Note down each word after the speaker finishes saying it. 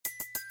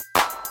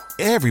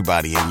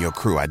Everybody in your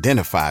crew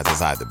identifies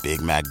as either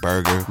Big Mac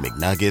Burger,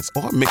 McNuggets,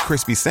 or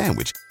McCrispy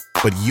Sandwich.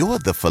 But you're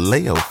the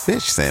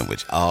Filet-O-Fish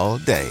Sandwich all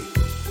day.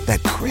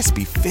 That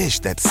crispy fish,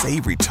 that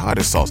savory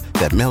tartar sauce,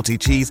 that melty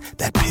cheese,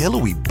 that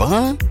pillowy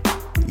bun.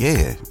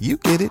 Yeah, you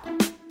get it.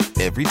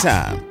 Every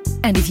time.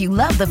 And if you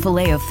love the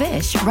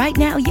Filet-O-Fish, right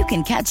now you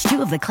can catch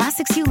two of the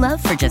classics you love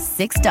for just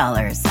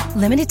 $6.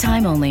 Limited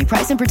time only.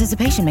 Price and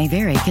participation may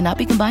vary. Cannot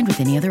be combined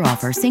with any other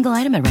offer. Single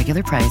item at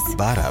regular price.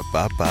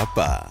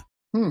 Ba-da-ba-ba-ba.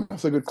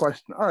 That's a good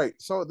question. All right,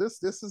 so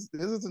this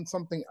isn't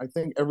something I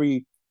think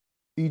every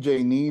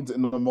DJ needs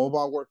in the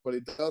mobile work, but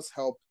it does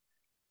help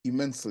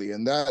immensely,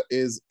 and that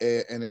is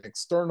an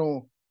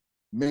external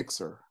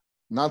mixer.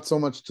 Not so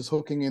much just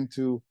hooking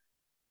into,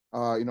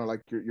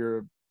 like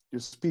your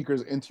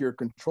speakers into your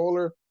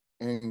controller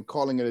and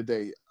calling it a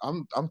day.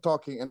 I'm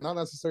talking, and not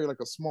necessarily like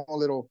a small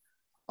little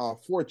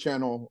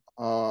 4-channel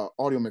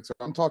audio mixer.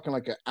 I'm talking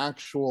like an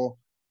actual.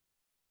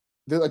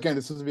 Again,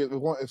 this is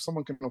if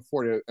someone can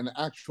afford it, an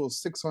actual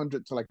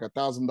 $600 to like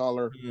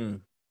 $1,000,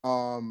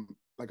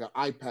 like an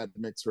iPad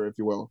mixer, if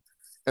you will.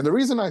 And the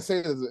reason I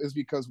say this is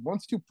because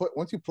once you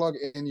plug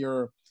in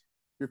your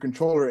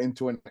controller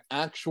into an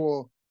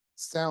actual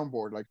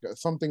soundboard, like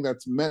something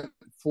that's meant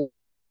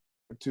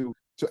to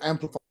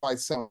amplify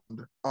sound,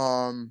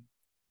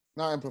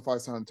 not amplify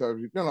sound,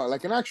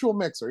 like an actual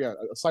mixer. Yeah,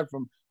 aside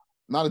from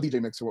not a DJ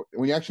mixer,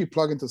 when you actually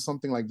plug into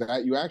something like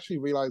that, you actually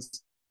realize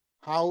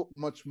how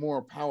much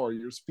more power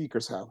your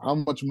speakers have, how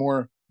much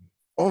more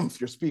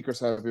oomph your speakers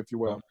have, if you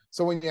will.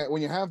 So when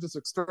you have this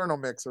external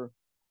mixer,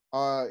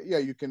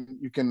 you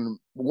can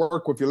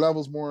work with your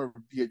levels more,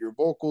 be it your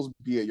vocals,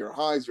 be it your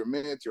highs, your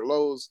mids, your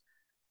lows.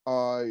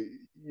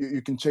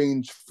 You can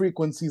change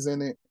frequencies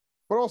in it,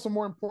 but also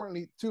more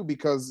importantly too,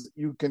 because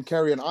you can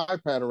carry an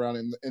iPad around,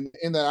 and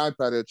in that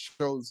iPad it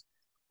shows,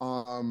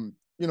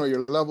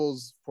 your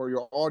levels for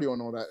your audio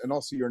and all that, and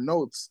also your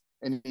notes,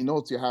 any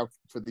notes you have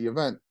for the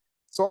event.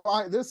 So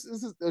this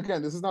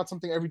is not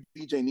something every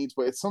DJ needs,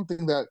 but it's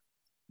something that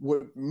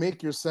would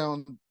make your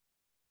sound,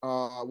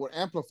 would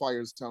amplify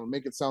your sound,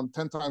 make it sound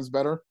 10 times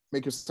better,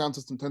 make your sound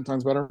system 10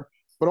 times better,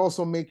 but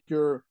also make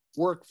your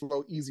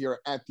workflow easier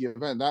at the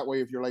event. That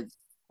way, if you're like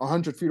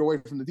 100 feet away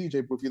from the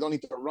DJ booth, you don't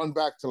need to run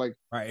back to like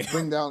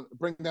bring down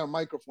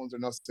microphones or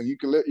nothing. You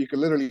can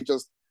literally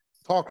just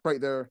talk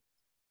right there,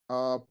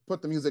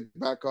 put the music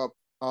back up,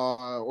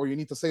 or you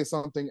need to say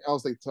something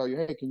else. They tell you,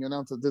 hey, can you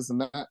announce this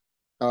and that?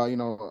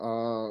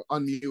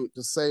 Unmute,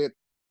 just say it,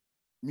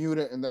 mute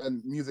it, and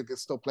then music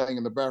is still playing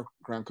in the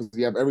background because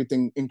you have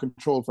everything in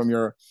control from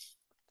your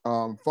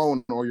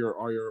phone or your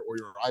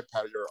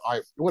iPad,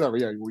 or whatever,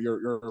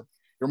 your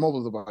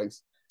mobile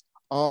device.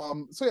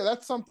 So yeah,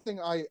 that's something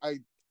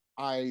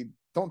I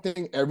don't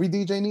think every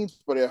DJ needs,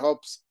 but it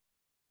helps.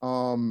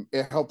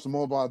 It helps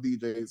mobile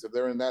DJs if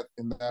they're in that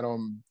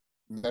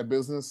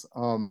business.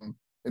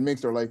 It makes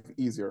their life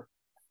easier.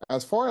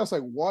 As far as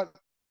like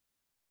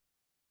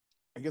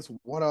I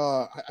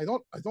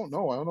don't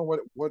know. I don't know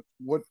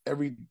what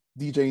every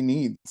DJ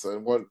needs,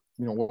 and what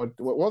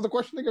was the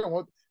question again?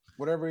 What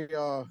every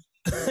All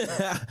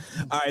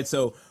right,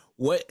 so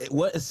what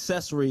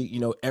accessory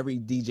every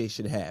DJ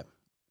should have,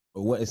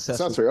 or what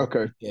accessory?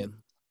 Okay. Yeah.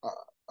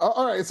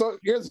 All right, so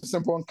here's a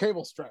simple one: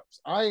 cable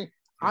straps. I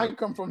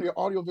come from the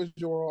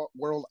audiovisual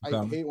world.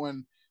 I hate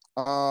when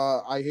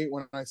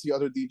I see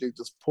other DJs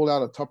just pull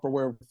out a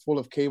Tupperware full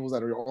of cables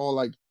that are all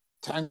like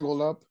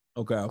tangled up.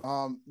 Okay.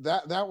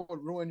 That would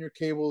ruin your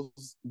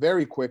cables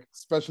very quick,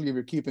 especially if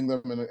you're keeping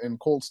them in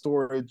cold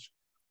storage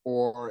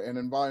or an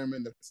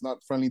environment that's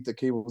not friendly to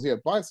cables. Yeah,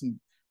 buy some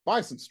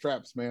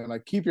straps, man.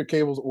 Like, keep your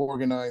cables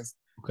organized.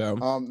 Okay.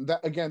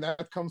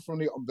 That comes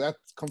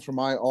from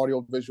my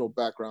audio visual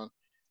background.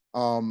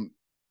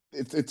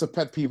 It's a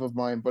pet peeve of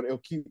mine, but it'll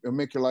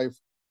make your life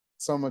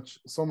so much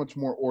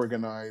more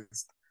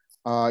organized.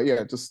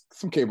 Just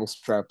some cable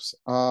straps.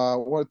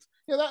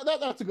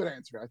 That's a good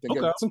answer, I think.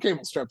 Okay. Yeah, some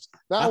cable straps.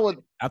 I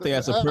think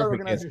that's a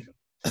perfect answer.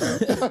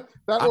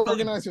 That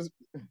organizes.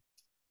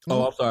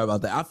 Oh, I'm sorry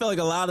about that. I feel like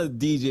a lot of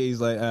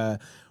DJs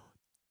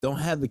don't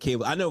have the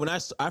cable. I know when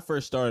I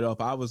first started off,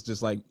 I was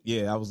just like,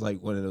 I was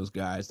like one of those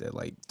guys that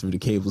like threw the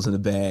cables in the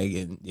bag,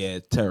 and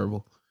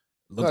terrible.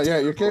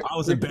 I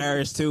was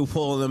embarrassed too,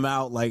 pulling them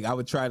out. Like, I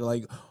would try to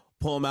like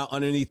pull them out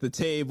underneath the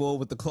table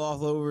with the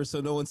cloth over so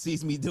no one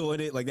sees me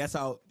doing it. Like, that's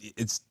how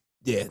it's.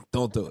 Yeah,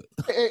 don't do it.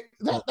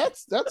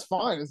 That's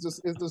fine. It's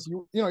just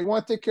you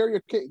want to take care of your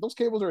cable. Those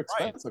cables are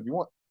expensive.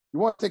 Right. You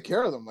want to take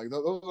care of them. Like,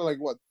 those are like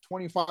what,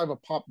 25 a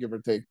pop, give or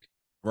take.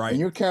 Right. And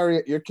you're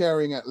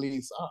carrying at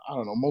least, I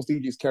don't know, most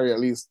DJs carry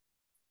at least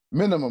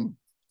minimum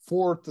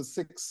 4 to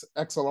 6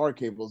 XLR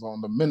cables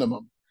on the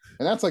minimum,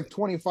 and that's like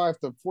 25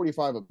 to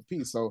 45 a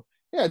piece. So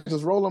yeah,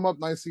 just roll them up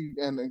nicely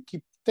and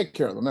take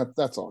care of them.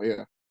 That's all.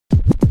 Yeah.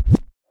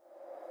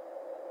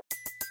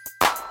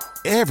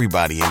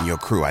 Everybody in your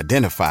crew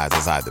identifies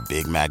as either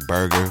Big Mac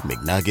Burger,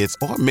 McNuggets,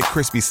 or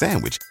McCrispy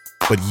Sandwich.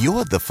 But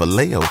you're the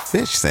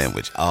Filet-O-Fish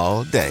Sandwich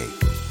all day.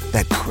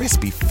 That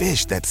crispy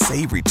fish, that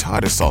savory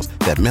tartar sauce,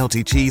 that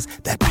melty cheese,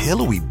 that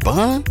pillowy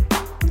bun.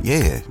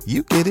 Yeah,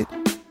 you get it.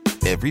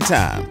 every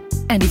time.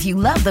 And if you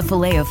love the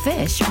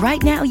Filet-O-Fish,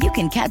 right now you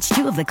can catch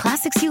 2 of the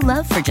classics you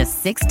love for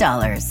just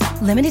 $6.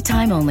 Limited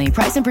time only.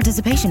 Price and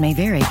participation may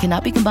vary.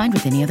 Cannot be combined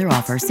with any other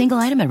offer. Single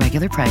item at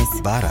regular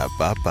price.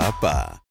 Ba-da-ba-ba-ba.